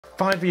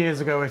5 years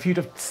ago, if you'd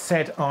have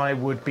said I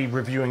would be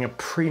reviewing a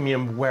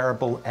premium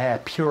wearable air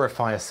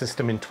purifier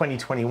system in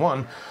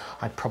 2021,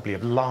 I'd probably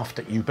have laughed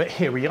at you, but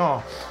here we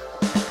are.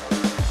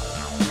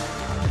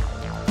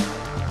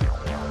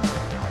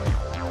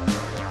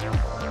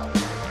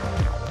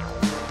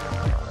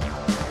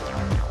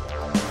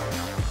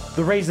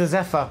 The Razer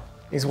Zephyr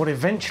is what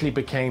eventually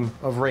became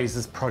of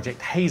Razer's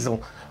Project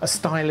Hazel, a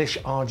stylish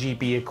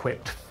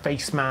RGB-equipped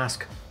face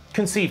mask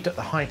conceived at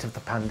the height of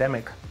the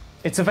pandemic.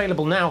 It's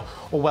available now,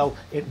 or well,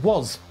 it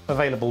was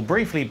available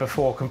briefly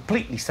before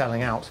completely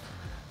selling out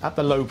at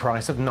the low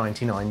price of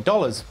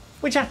 $99,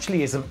 which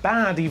actually isn't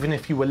bad even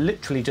if you were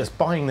literally just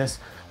buying this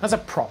as a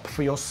prop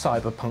for your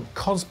Cyberpunk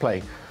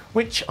cosplay,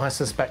 which I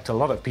suspect a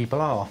lot of people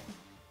are.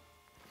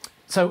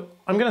 So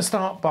I'm going to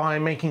start by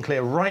making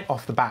clear right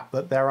off the bat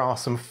that there are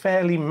some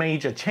fairly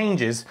major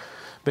changes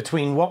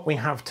between what we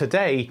have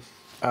today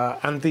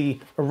and the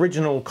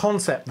original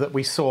concept that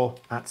we saw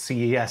at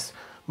CES.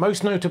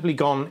 Most notably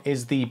gone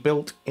is the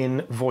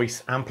built-in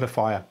voice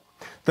amplifier.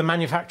 The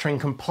manufacturing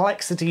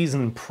complexities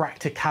and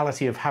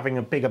practicality of having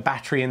a bigger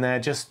battery in there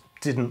just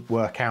didn't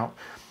work out.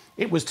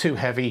 It was too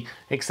heavy,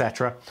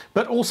 etc.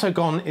 But also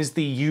gone is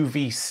the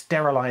UV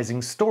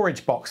sterilizing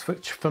storage box,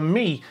 which for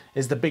me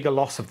is the bigger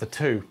loss of the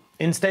two.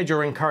 Instead,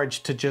 you're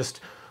encouraged to just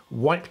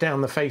wipe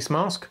down the face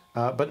mask,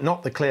 but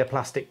not the clear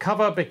plastic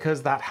cover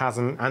because that has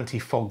an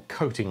anti-fog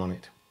coating on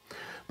it.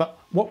 But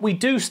what we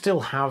do still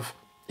have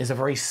is a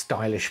very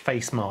stylish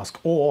face mask,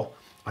 or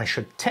I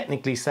should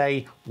technically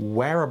say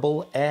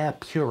wearable air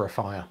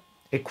purifier,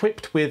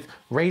 equipped with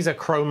Razer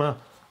Chroma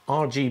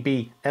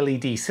RGB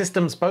LED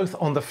systems both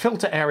on the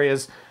filter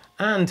areas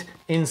and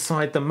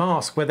inside the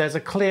mask, where there's a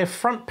clear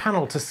front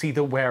panel to see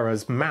the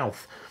wearer's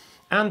mouth.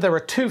 And there are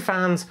two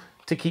fans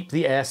to keep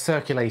the air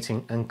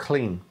circulating and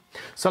clean.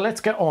 So let's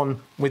get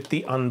on with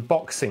the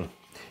unboxing.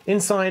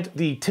 Inside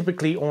the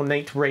typically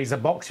ornate Razer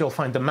box, you'll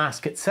find the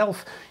mask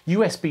itself,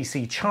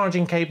 USB-C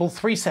charging cable,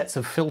 3 sets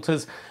of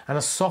filters, and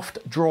a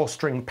soft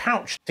drawstring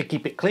pouch to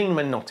keep it clean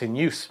when not in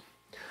use.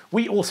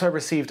 We also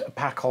received a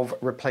pack of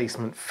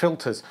replacement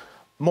filters.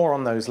 More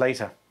on those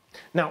later.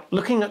 Now,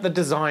 looking at the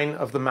design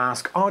of the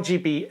mask,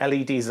 RGB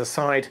LEDs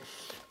aside,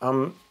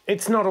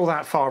 it's not all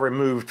that far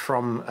removed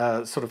from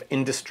sort of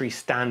industry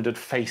standard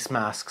face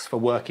masks for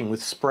working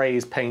with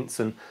sprays,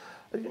 paints, and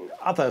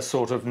other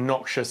sort of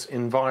noxious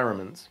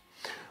environments.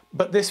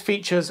 But this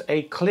features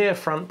a clear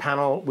front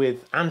panel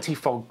with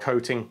anti-fog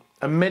coating,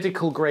 a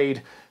medical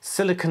grade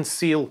silicone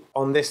seal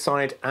on this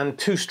side, and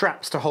 2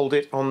 straps to hold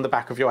it on the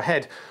back of your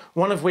head,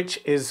 one of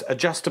which is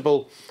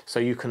adjustable so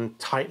you can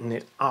tighten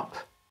it up.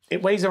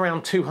 It weighs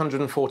around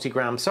 240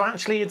 grams, so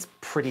actually it's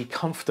pretty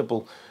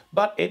comfortable,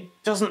 but it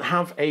doesn't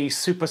have a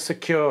super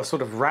secure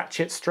sort of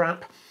ratchet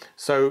strap,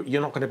 so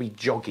you're not going to be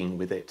jogging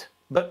with it.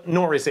 But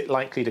nor is it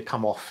likely to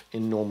come off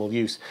in normal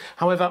use.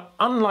 However,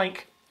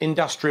 unlike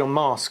industrial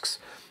masks,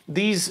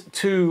 these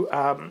two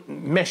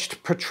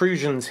meshed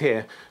protrusions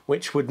here,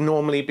 which would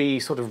normally be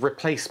sort of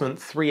replacement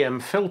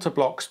 3M filter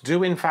blocks,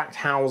 do in fact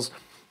house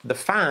the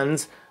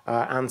fans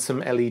and some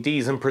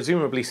LEDs and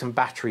presumably some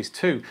batteries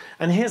too.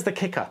 And here's the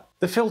kicker.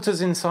 The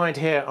filters inside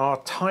here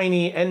are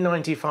tiny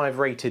N95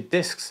 rated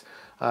discs,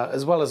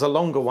 as well as a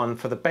longer one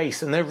for the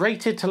base, and they're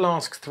rated to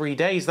last 3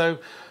 days though,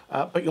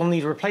 but you'll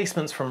need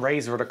replacements from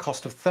Razer at a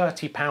cost of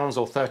 £30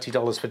 or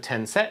 $30 for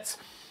 10 sets,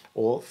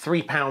 or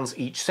 £3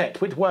 each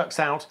set, which works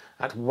out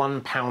at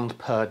 £1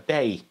 per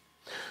day.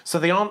 So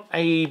they aren't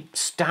a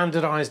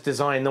standardized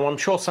design, though I'm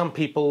sure some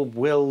people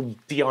will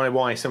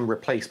DIY some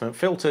replacement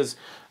filters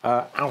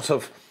out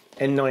of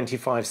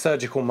N95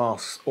 surgical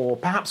masks, or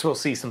perhaps we'll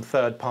see some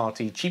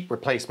third-party cheap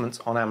replacements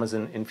on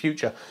Amazon in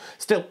future.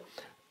 Still,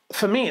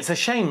 for me, it's a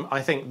shame,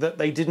 I think, that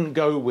they didn't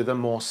go with a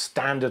more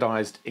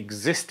standardized,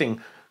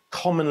 existing,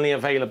 commonly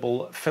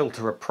available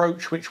filter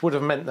approach, which would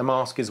have meant the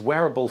mask is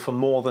wearable for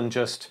more than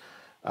just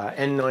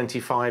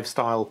N95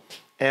 style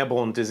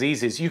airborne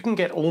diseases. You can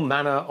get all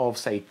manner of,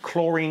 say,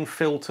 chlorine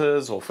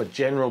filters or for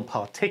general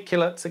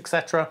particulates,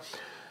 etc.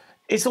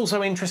 It's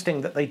also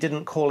interesting that they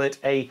didn't call it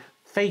a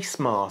face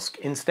mask,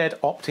 instead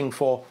opting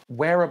for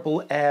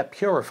wearable air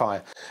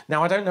purifier.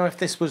 Now, I don't know if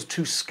this was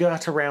to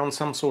skirt around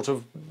some sort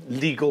of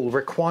legal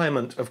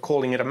requirement of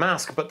calling it a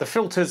mask, but the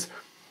filters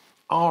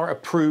are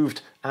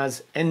approved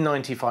as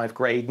N95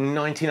 grade,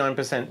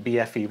 99%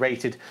 BFE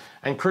rated,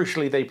 and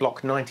crucially they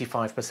block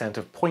 95%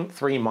 of 0.3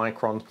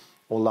 micron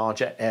or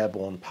larger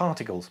airborne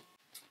particles.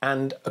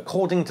 And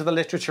according to the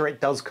literature, it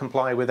does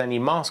comply with any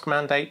mask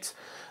mandates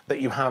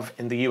that you have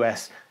in the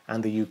US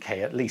and the UK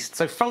at least.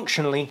 So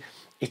functionally,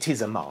 it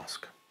is a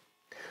mask.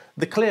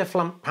 The clear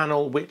front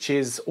panel, which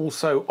is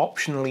also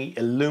optionally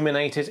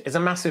illuminated, is a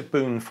massive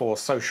boon for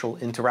social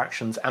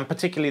interactions, and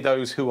particularly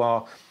those who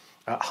are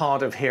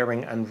hard of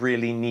hearing and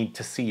really need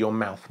to see your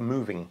mouth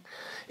moving.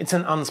 It's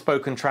an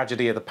unspoken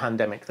tragedy of the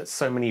pandemic that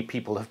so many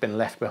people have been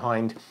left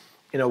behind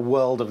in a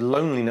world of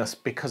loneliness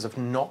because of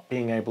not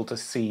being able to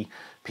see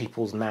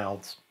people's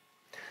mouths.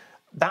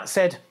 That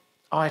said,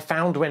 I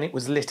found when it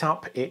was lit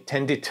up, it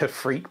tended to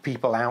freak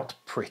people out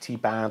pretty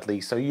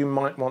badly, so you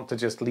might want to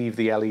just leave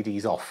the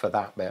LEDs off for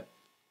that bit.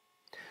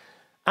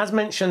 As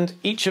mentioned,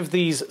 each of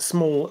these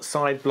small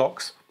side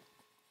blocks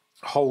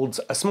holds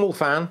a small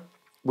fan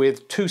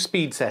with 2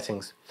 speed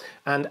settings.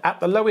 And at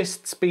the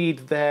lowest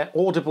speed, they're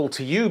audible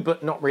to you,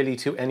 but not really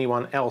to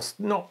anyone else.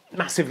 Not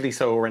massively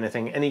so or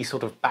anything. Any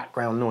sort of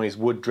background noise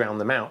would drown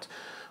them out.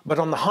 But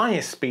on the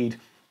highest speed,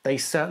 they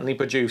certainly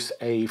produce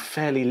a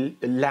fairly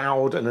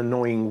loud and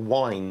annoying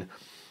whine,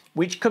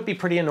 which could be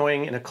pretty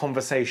annoying in a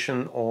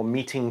conversation or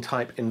meeting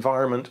type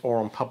environment or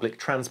on public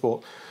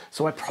transport.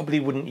 So I probably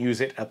wouldn't use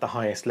it at the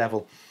highest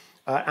level.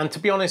 And to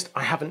be honest,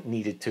 I haven't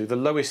needed to. The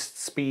lowest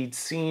speed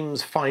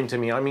seems fine to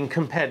me. I mean,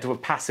 compared to a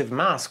passive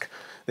mask,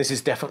 this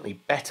is definitely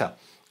better.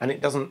 And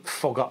it doesn't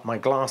fog up my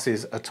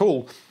glasses at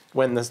all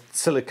when the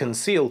silicone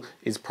seal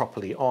is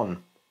properly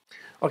on.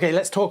 Okay,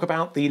 let's talk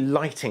about the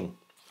lighting.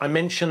 I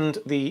mentioned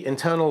the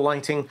internal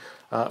lighting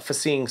for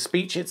seeing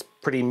speech. It's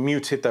pretty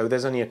muted though.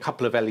 There's only a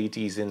couple of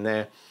LEDs in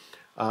there.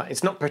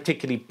 It's not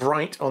particularly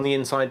bright on the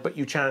inside, but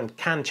you can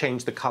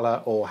change the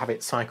color or have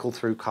it cycle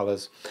through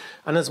colors.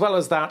 And as well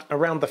as that,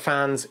 around the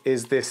fans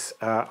is this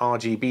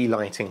RGB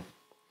lighting.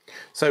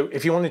 So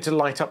if you wanted to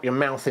light up your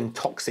mouth in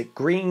toxic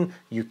green,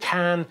 you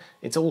can.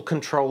 It's all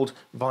controlled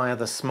via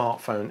the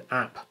smartphone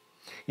app.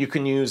 You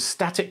can use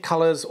static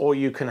colors, or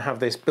you can have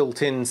this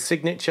built-in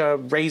signature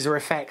Razer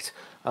effect,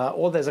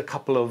 or there's a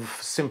couple of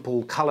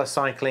simple color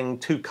cycling,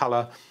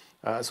 2-color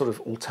sort of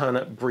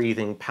alternate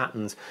breathing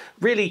patterns.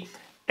 Really,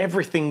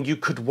 everything you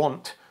could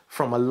want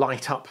from a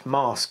light-up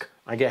mask,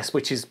 I guess,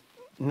 which is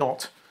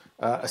not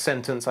a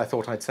sentence I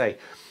thought I'd say.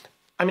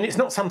 I mean, it's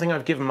not something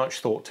I've given much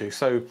thought to,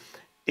 so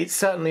it's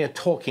certainly a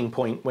talking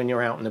point when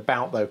you're out and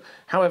about, though.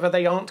 However,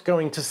 they aren't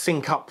going to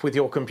sync up with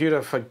your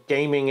computer for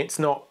gaming. It's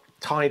not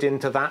tied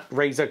into that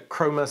Razer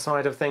Chroma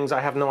side of things. I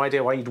have no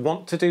idea why you'd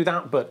want to do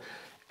that, but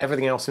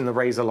everything else in the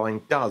Razer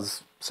line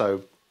does,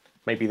 so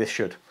maybe this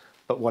should,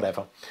 but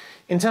whatever.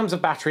 In terms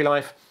of battery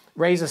life,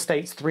 Razer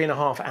states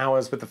 3.5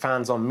 hours with the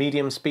fans on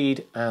medium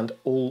speed and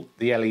all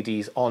the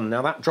LEDs on.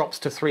 Now that drops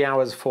to 3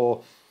 hours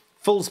for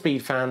full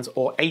speed fans,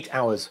 or 8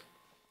 hours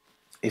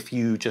if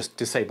you just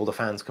disable the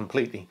fans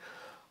completely.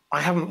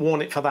 I haven't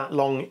worn it for that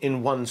long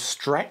in one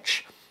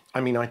stretch. I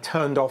mean, I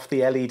turned off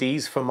the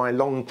LEDs for my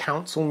long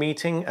council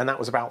meeting, and that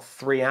was about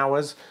 3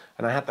 hours,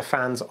 and I had the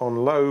fans on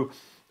low,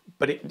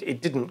 but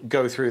it didn't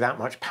go through that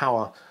much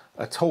power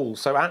at all.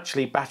 So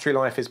actually, battery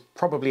life is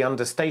probably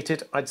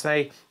understated, I'd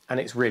say, and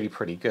it's really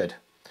pretty good.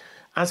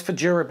 As for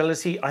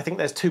durability, I think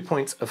there's 2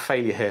 points of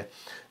failure here.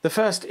 The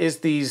first is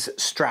these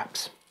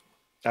straps.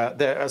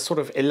 They're sort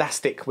of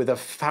elastic with a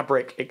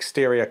fabric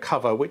exterior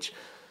cover, which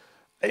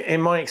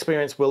in my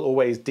experience will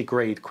always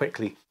degrade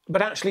quickly.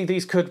 But actually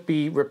these could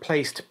be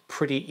replaced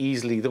pretty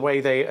easily. The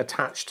way they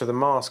attach to the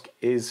mask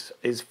is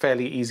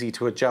fairly easy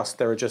to adjust.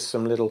 There are just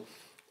some little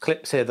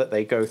clips here that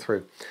they go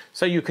through.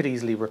 So you could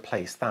easily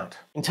replace that.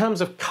 In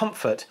terms of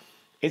comfort,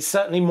 it's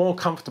certainly more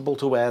comfortable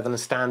to wear than a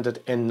standard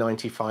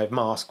N95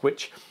 mask,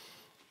 which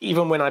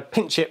even when I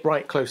pinch it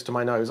right close to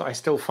my nose, I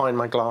still find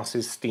my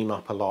glasses steam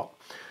up a lot.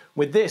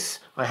 With this,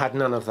 I had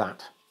none of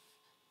that.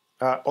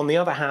 On the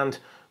other hand,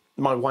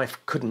 my wife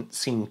couldn't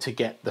seem to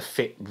get the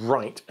fit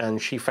right,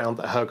 and she found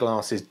that her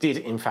glasses did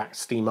in fact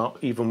steam up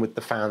even with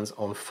the fans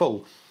on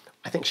full.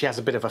 I think she has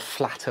a bit of a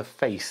flatter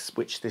face,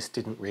 which this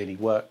didn't really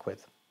work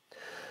with.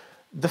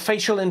 The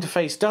facial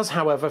interface does,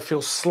 however,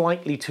 feel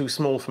slightly too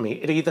small for me.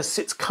 It either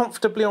sits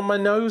comfortably on my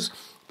nose,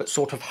 but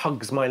sort of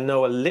hugs my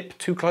lower lip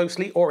too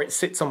closely, or it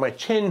sits on my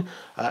chin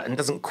and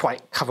doesn't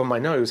quite cover my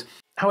nose.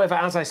 However,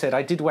 as I said,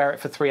 I did wear it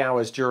for 3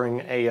 hours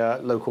during a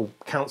local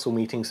council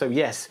meeting, so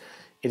yes,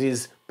 it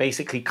is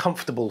basically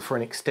comfortable for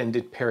an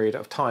extended period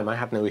of time. I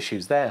had no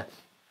issues there.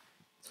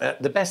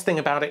 The best thing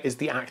about it is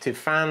the active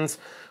fans,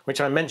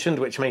 which I mentioned,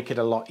 which make it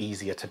a lot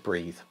easier to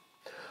breathe.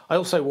 I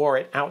also wore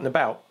it out and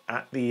about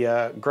at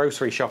the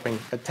grocery shopping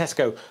at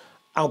Tesco,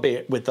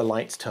 albeit with the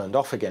lights turned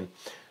off again.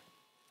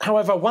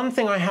 However, one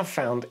thing I have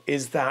found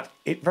is that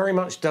it very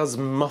much does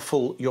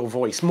muffle your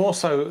voice, more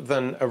so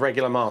than a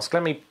regular mask.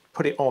 Let me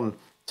put it on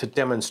to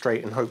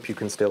demonstrate and hope you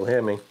can still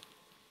hear me.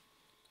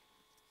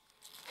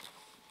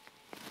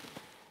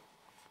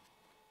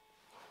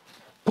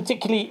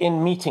 Particularly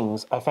in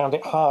meetings, I found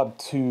it hard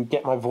to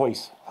get my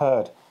voice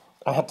heard.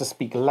 I had to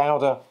speak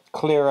louder,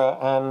 clearer,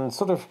 and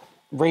sort of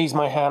raise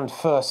my hand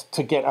first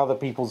to get other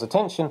people's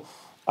attention,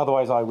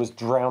 otherwise I was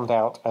drowned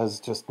out as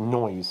just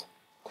noise.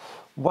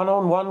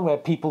 One-on-one, where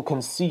people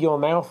can see your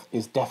mouth,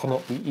 is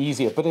definitely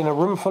easier, but in a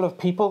room full of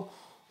people,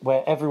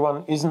 where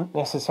everyone isn't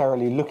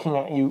necessarily looking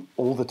at you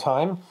all the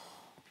time,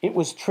 it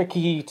was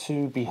tricky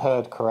to be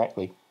heard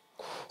correctly.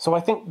 So I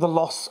think the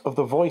loss of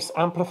the voice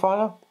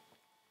amplifier,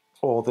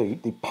 or the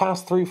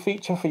pass-through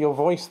feature for your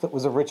voice that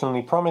was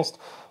originally promised,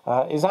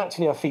 is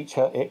actually a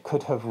feature it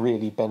could have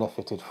really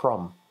benefited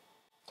from.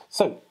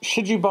 So,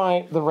 should you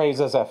buy the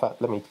Razer Zephyr?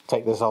 Let me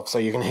take this off so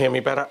you can hear me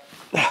better.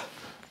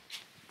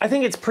 I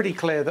think it's pretty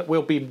clear that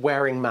we'll be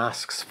wearing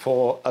masks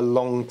for a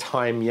long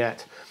time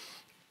yet.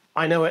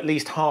 I know at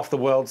least half the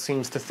world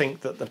seems to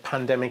think that the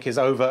pandemic is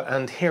over,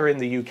 and here in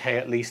the UK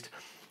at least,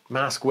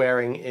 mask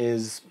wearing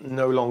is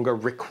no longer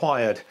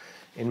required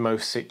in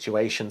most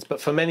situations.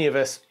 But for many of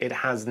us, it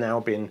has now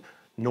been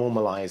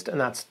normalized, and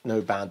that's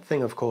no bad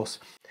thing, of course.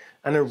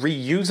 And a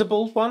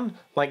reusable one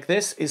like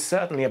this is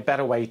certainly a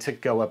better way to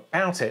go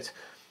about it.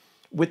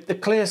 With the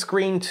clear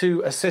screen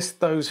to assist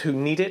those who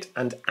need it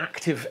and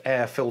active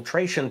air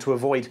filtration to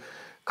avoid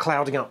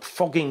clouding up,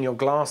 fogging your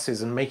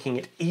glasses and making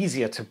it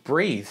easier to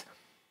breathe.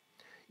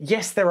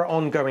 Yes, there are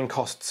ongoing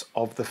costs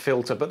of the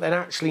filter, but they're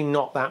actually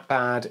not that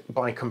bad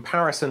by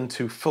comparison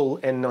to full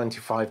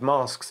N95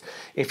 masks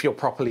if you're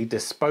properly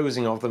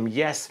disposing of them.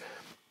 Yes,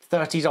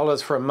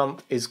 $30 for a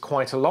month is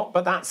quite a lot,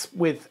 but that's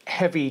with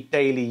heavy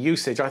daily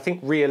usage. I think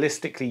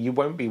realistically you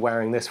won't be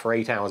wearing this for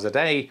 8 hours a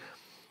day,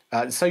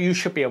 so you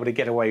should be able to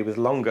get away with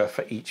longer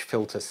for each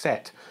filter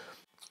set.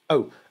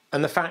 Oh,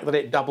 and the fact that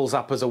it doubles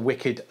up as a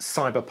wicked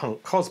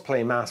Cyberpunk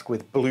cosplay mask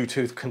with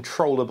Bluetooth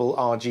controllable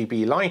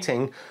RGB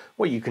lighting,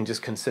 well, you can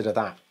just consider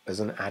that as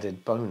an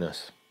added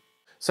bonus.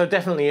 So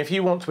definitely, if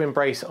you want to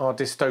embrace our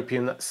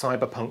dystopian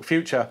cyberpunk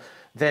future,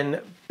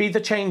 then be the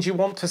change you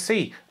want to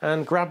see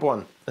and grab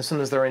one as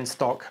soon as they're in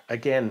stock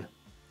again.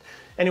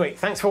 Anyway,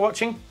 thanks for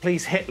watching.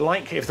 Please hit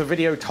like if the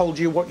video told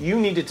you what you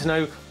needed to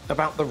know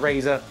about the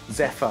Razer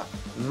Zephyr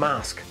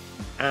mask.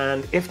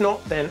 And if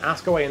not, then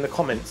ask away in the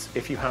comments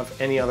if you have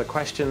any other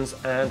questions,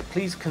 and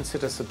please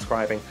consider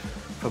subscribing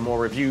for more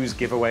reviews,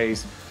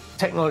 giveaways,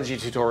 technology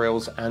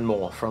tutorials, and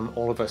more from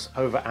all of us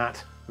over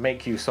at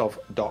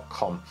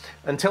makeuseof.com.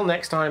 Until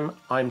next time,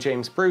 I'm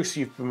James Bruce.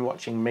 You've been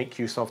watching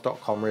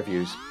makeuseof.com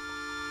reviews.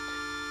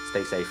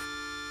 Stay safe.